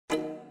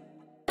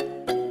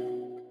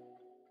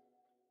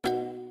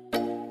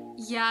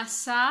Γεια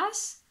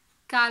σας,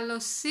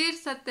 καλώς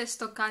ήρθατε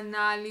στο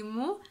κανάλι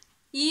μου,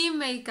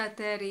 είμαι η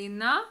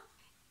Κατερίνα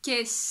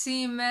και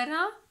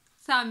σήμερα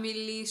θα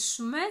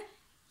μιλήσουμε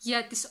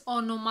για τις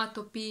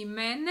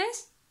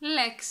ονοματοποιημένες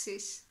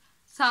λέξεις.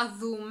 Θα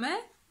δούμε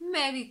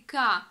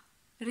μερικά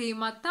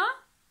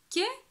ρήματα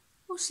και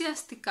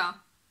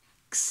ουσιαστικά.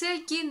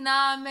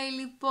 Ξεκινάμε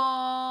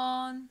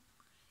λοιπόν!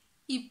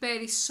 Οι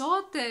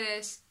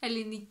περισσότερες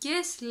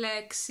ελληνικές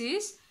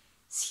λέξεις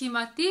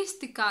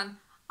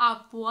σχηματίστηκαν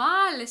από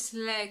άλλες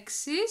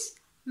λέξεις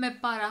με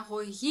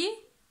παραγωγή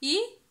ή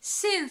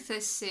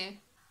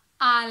σύνθεση.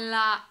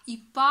 Αλλά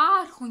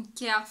υπάρχουν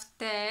και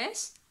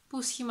αυτές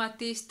που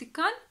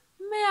σχηματίστηκαν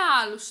με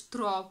άλλους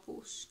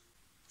τρόπους.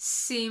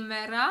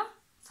 Σήμερα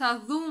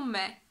θα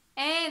δούμε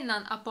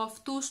έναν από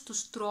αυτούς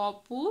τους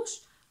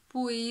τρόπους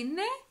που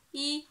είναι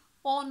η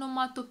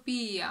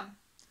ονοματοποιία.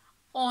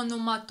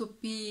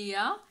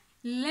 Ονοματοποιία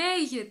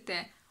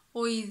λέγεται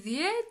ο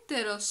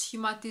ιδιαίτερος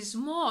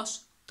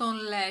σχηματισμός των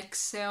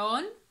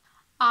λέξεων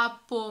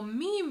από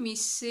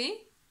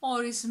μίμηση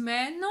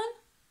ορισμένων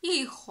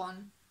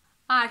ήχων.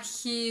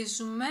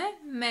 Αρχίζουμε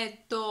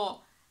με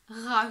το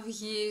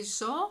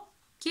γαυγίζω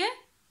και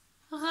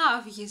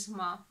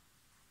γαύγισμα.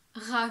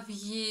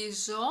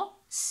 Γαυγίζω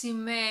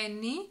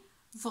σημαίνει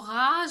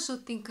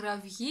βγάζω την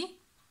κραυγή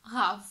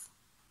γαβ.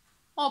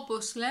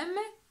 Όπως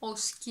λέμε, ο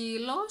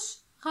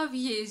σκύλος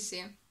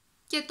γαυγίζει.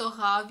 Και το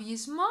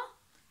γαύγισμα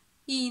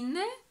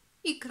είναι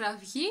η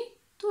κραυγή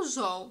του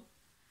ζώου.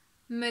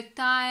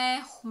 Μετά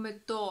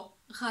έχουμε το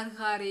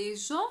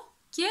γαργαρίζω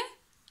και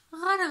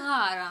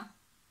γαργάρα.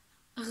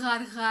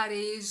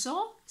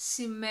 Γαργαρίζω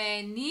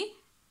σημαίνει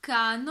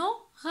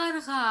κάνω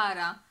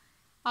γαργάρα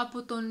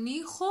από τον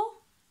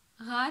ήχο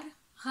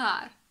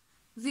γαρ-γαρ.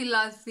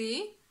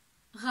 Δηλαδή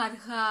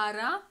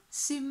γαργάρα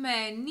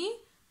σημαίνει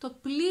το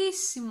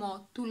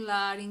πλύσιμο του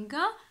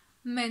λάριγγα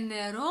με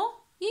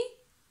νερό ή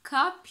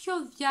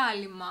κάποιο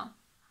διάλειμμα.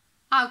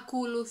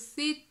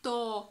 Ακολουθεί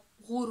το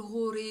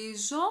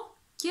γουργουρίζω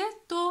και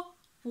το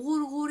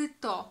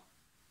γουργουριτό.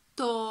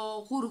 Το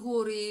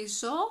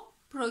γουργουρίζω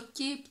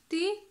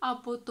προκύπτει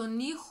από τον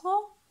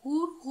ήχο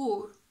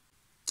γουργουρ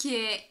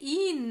και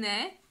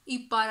είναι η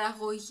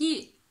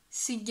παραγωγή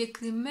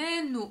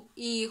συγκεκριμένου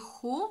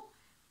ήχου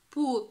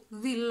που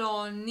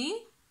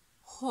δηλώνει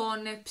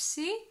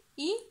χώνεψη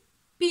ή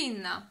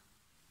πείνα.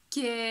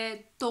 Και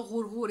το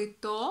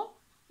γουργουριτό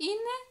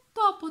είναι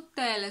το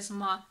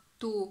αποτέλεσμα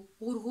του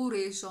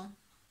γουργουρίζω.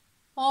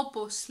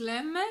 Όπως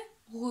λέμε,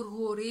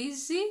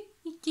 γουργουρίζει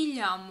η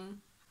κοιλιά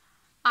μου.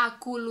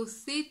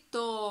 Ακολουθεί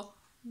το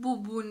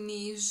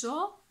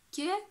μπουμπουνίζω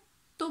και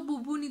το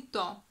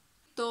μπουμπουνιτό.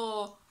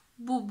 Το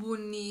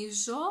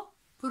μπουμπουνίζω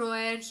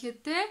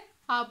προέρχεται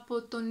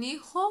από τον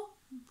ήχο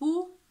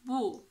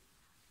μπου-μπου.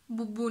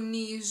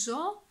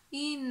 Μπουμπουνίζω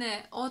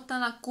είναι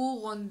όταν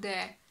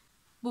ακούγονται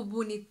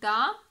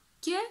μπουμπουνιτά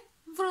και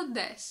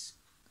βροντές.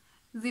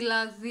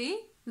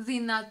 Δηλαδή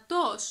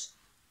δυνατός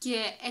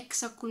και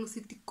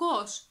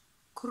εξακολουθητικός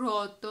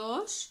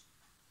κρότος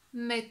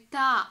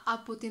μετά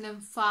από την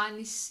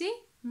εμφάνιση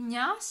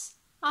μιας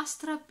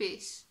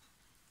αστραπής.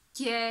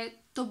 Και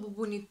το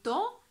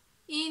μπουμπουνιτό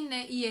είναι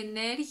η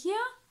ενέργεια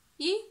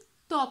ή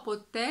το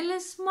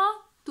αποτέλεσμα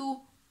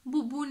του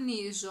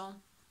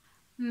μπουμπουνίζω.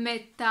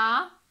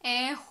 Μετά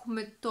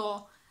έχουμε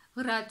το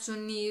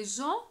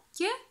γρατζουνίζω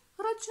και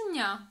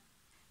γρατζουνιά.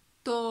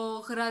 Το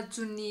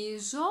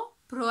γρατζουνίζω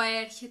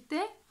προέρχεται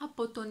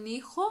από τον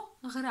ήχο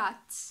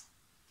γράτς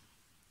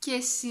και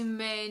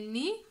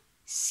σημαίνει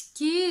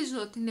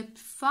σκίζω την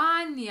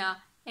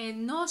επιφάνεια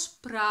ενός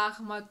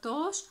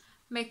πράγματος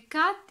με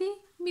κάτι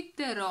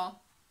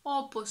μυτερό,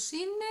 όπως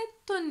είναι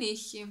το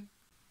νύχι.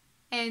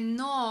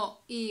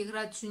 Ενώ η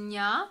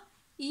γρατζουνιά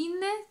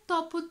είναι το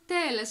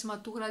αποτέλεσμα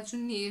του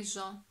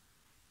γρατζουνίζω,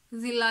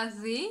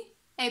 δηλαδή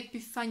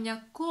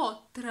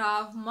επιφανειακό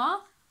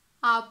τραύμα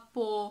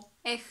από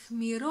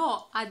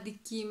αιχμηρό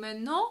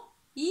αντικείμενο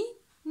ή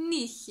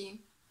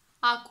νύχι.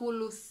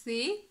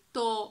 Ακολουθεί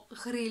το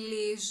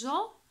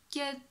γριλίζω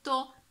και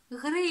το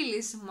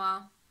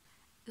γρίλισμα.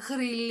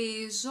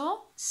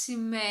 Γριλίζω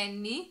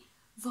σημαίνει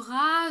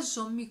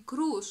βγάζω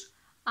μικρούς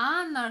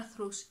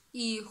άναρθρους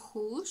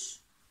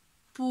ήχους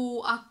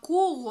που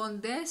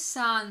ακούγονται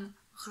σαν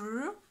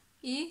γρ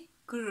ή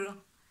γκρ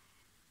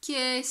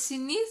και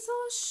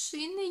συνήθως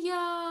είναι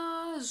για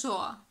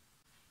ζώα.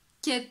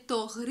 Και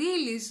το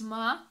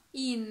γρίλισμα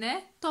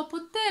είναι το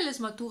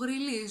αποτέλεσμα του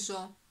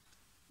γριλίζω.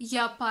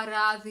 Για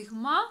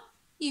παράδειγμα,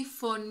 η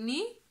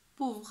φωνή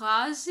που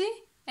βγάζει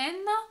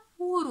ένα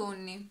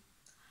γουρούνι.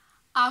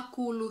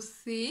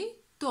 Ακολουθεί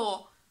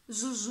το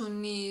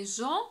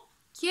ζουζουνίζω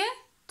και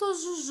το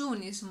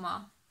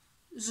ζουζούνισμα.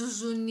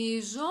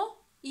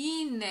 Ζουζουνίζω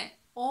είναι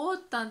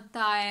όταν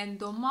τα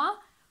έντομα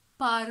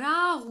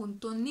παράγουν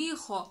τον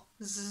ήχο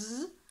ζ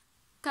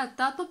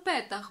κατά το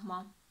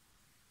πέταγμα.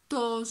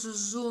 Το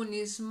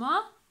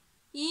ζουζούνισμα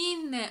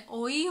είναι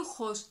ο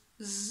ήχος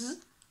ζ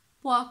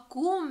που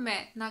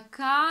ακούμε να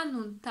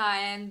κάνουν τα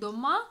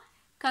έντομα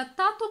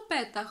κατά το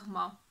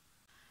πέταγμα.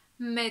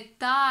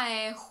 Μετά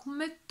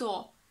έχουμε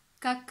το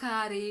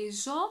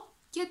κακαρίζω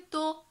και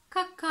το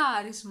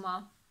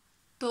κακάρισμα.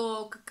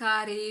 Το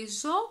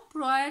κακαρίζω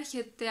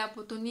προέρχεται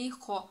από τον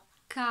ήχο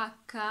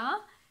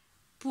κακά,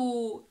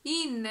 που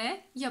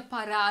είναι, για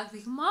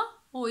παράδειγμα,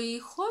 ο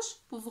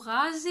ήχος που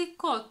βγάζει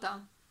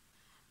κότα.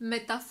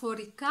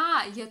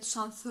 Μεταφορικά για τους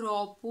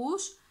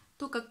ανθρώπους,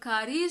 το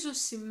κακαρίζω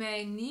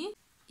σημαίνει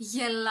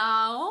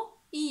γελάω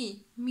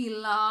ή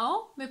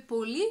μιλάω με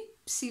πολύ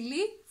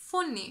ψηλή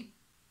φωνή.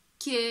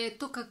 Και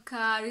το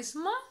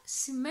κακάρισμα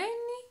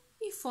σημαίνει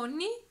η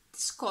φωνή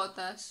της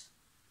κότας.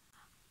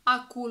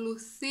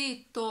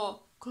 Ακολουθεί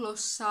το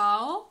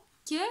κλωσάω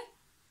και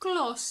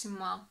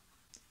κλώσιμα.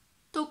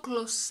 Το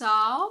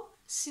κλωσάω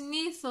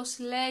συνήθως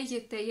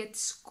λέγεται για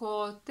τις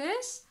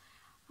κότες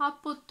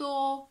από το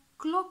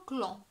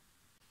κλο-κλο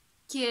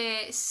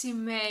και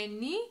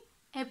σημαίνει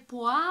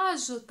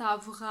εποάζω τα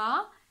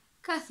αυγά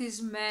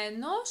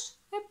καθισμένος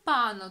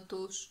επάνω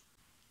τους.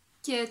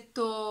 Και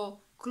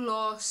το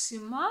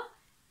κλώσιμα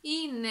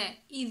είναι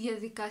η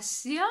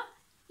διαδικασία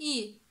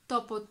ή το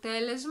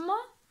αποτέλεσμα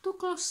του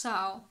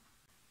κλωσάου.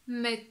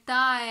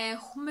 Μετά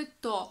έχουμε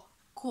το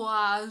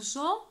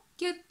κοάζω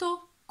και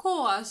το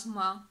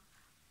κόασμα.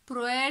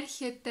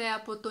 Προέρχεται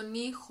από τον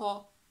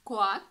ήχο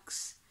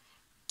κοάξ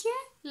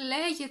και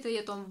λέγεται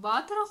για τον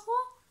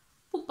βάτραχο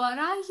που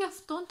παράγει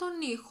αυτόν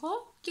τον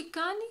ήχο και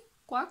κάνει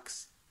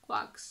κουάξ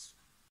κουάξ.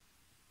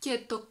 Και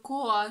το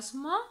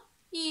κόασμα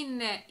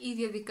είναι η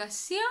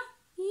διαδικασία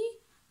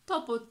ή το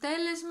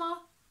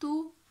αποτέλεσμα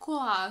του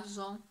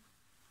κοάζω.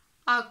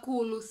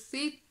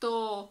 Ακολουθεί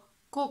το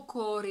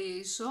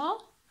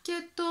κοκορίζω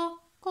και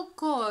το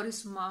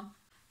κοκόρισμα.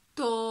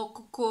 Το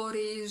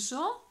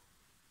κοκορίζω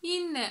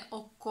είναι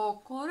ο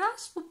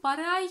κόκορας που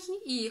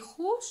παράγει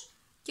ήχους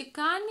και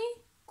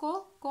κάνει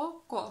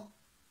κο-κο-κο.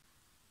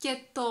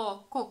 Και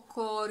το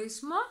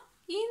κοκόρισμα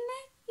είναι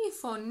η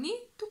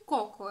φωνή του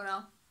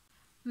κόκορα.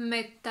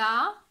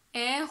 Μετά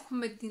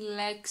έχουμε τη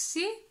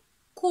λέξη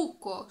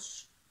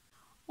κούκος.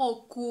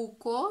 Ο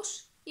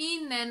κούκος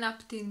είναι ένα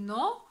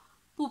πτηνό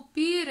που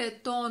πήρε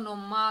το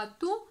όνομά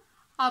του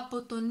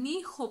από τον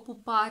ήχο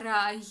που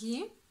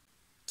παράγει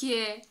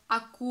και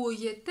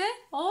ακούγεται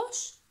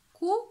ως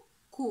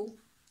κου-κου.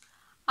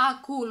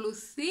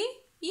 Ακολουθεί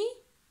η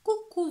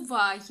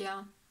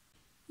κουκουβάγια.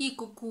 Η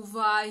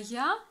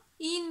κουκουβάγια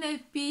είναι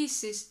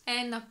επίσης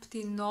ένα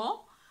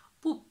πτηνό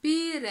που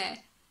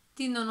πήρε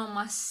την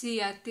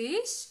ονομασία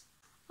της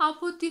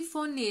από τη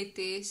φωνή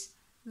της,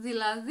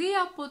 δηλαδή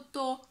από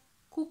το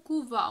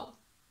κουκουβάου.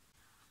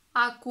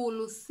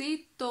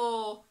 Ακολουθεί το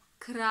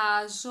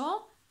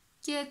κράζο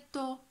και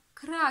το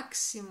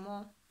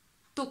κράξιμο.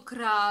 Το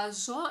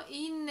κράζο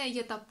είναι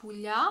για τα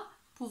πουλιά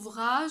που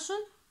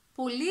βγάζουν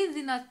πολύ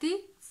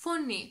δυνατή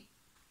φωνή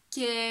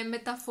και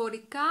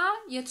μεταφορικά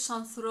για τους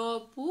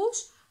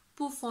ανθρώπους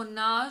που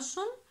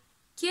φωνάζουν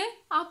και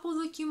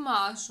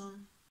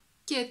αποδοκιμάζουν.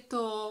 Και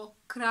το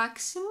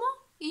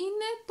κράξιμο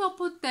είναι το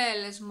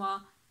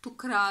αποτέλεσμα του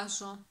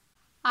κράζω.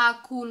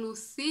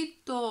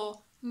 Ακολουθεί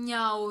το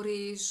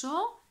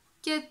νιαουρίζω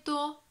και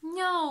το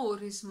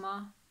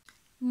νιαούρισμα.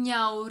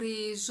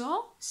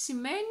 Νιαουρίζω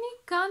σημαίνει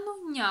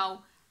κάνω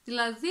νιάου,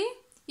 δηλαδή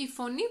η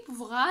φωνή που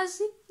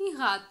βγάζει η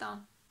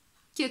γάτα.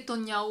 Και το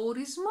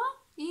νιαούρισμα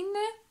είναι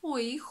ο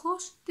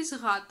ήχος της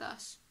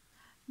γάτας.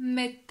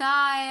 Μετά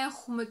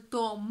έχουμε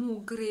το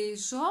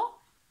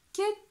μουγκρίζω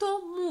και το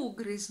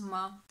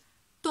μούγκρισμα.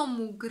 Το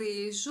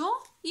μουγκρίζω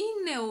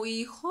είναι ο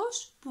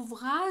ήχος που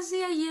βγάζει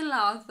η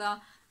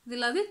αγελάδα,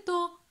 δηλαδή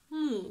το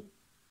μου.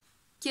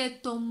 Και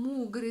το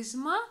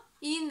μούγκρισμα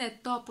είναι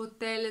το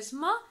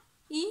αποτέλεσμα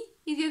ή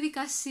η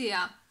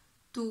διαδικασία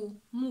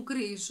του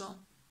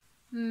μουγκρίζω.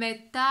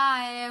 Μετά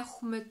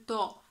έχουμε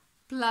το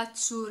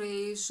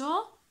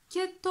πλατσουρίζω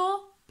και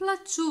το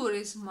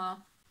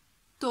πλατσούρισμα.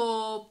 Το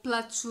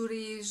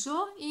πλατσουρίζω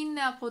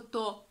είναι από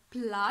το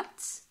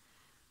πλάτς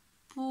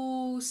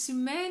που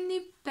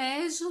σημαίνει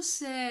παίζω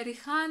σε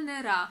ριχά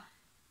νερά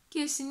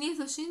και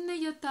συνήθως είναι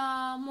για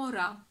τα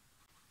μωρά.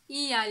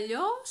 Ή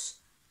αλλιώς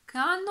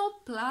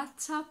κάνω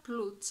πλάτσα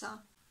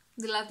πλούτσα,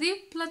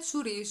 δηλαδή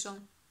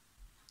πλατσουρίζω.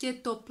 Και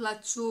το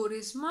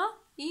πλατσούρισμα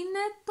είναι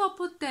το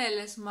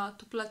αποτέλεσμα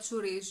του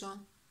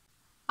πλατσουρίζω.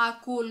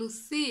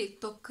 Ακολουθεί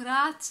το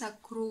κράτσα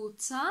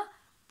κρούτσα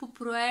που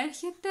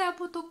προέρχεται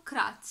από το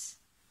κράτς.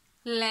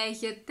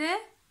 Λέγεται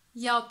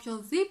για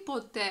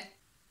οποιονδήποτε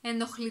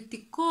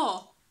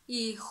ενοχλητικό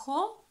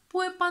ήχο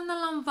που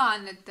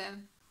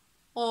επαναλαμβάνεται,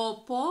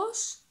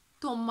 όπως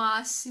το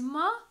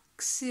μάσιμα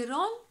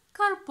ξηρών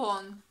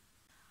καρπών.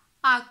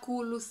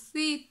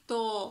 Ακολουθεί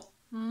το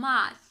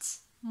ματς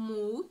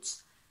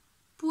μουτς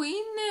που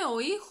είναι ο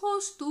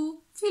ήχος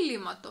του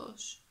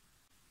φιλήματος.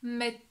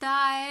 Μετά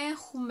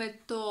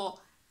έχουμε το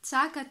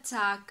τσάκα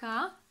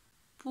τσάκα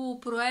που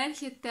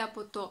προέρχεται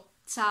από το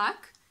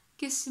τσακ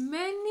και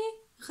σημαίνει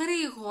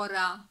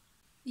γρήγορα.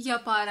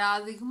 Για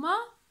παράδειγμα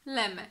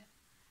λέμε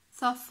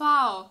θα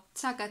φάω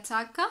τσάκα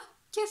τσάκα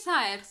και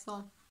θα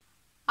έρθω.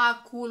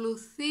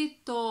 Ακολουθεί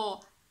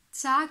το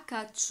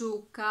τσάκα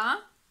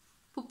τσούκα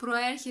που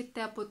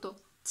προέρχεται από το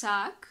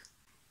τσακ,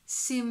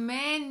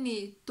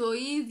 σημαίνει το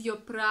ίδιο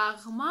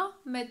πράγμα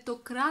με το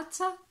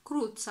κράτσα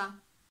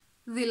κρούτσα.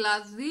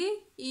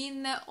 δηλαδή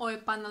είναι ο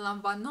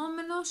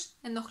επαναλαμβανόμενος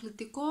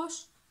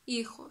ενοχλητικός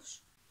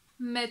ήχος.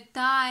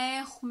 Μετά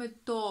έχουμε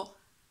το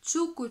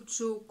τσούκου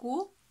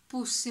τσούκου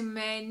που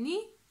σημαίνει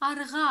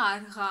αργά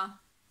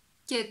αργά.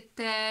 Και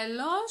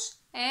τέλος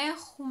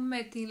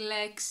έχουμε τη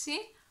λέξη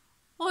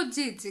ο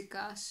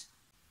τζίτζικας.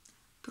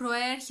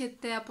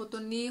 Προέρχεται από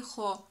τον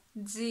ήχο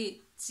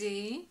τζι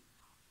τζι.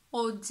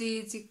 Ο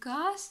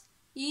τζίτζικας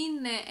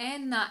είναι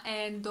ένα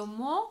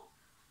έντομο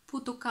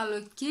που το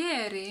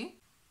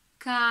καλοκαίρι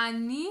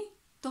κάνει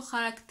το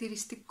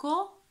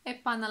χαρακτηριστικό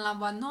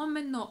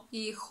επαναλαμβανόμενο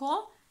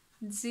ήχο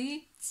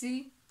τζι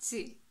τζι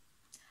τζι.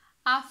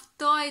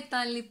 Αυτό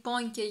ήταν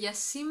λοιπόν και για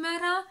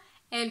σήμερα.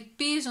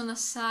 Ελπίζω να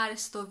σας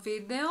άρεσε το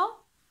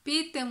βίντεο.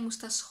 Πείτε μου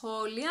στα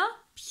σχόλια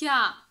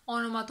ποια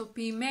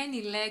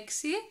ονοματοποιημένη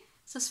λέξη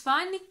σας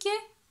φάνηκε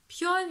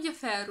πιο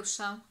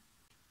ενδιαφέρουσα.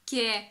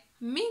 Και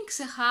μην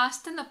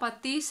ξεχάσετε να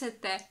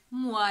πατήσετε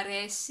μου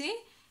αρέσει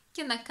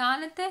και να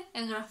κάνετε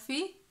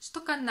εγγραφή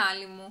στο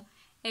κανάλι μου.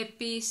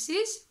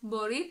 Επίσης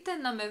μπορείτε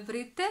να με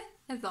βρείτε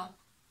εδώ.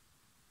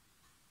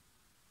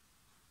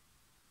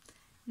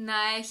 Να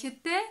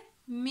έχετε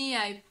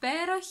μία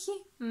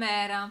υπέροχη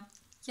μέρα.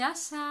 Γεια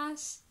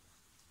σας!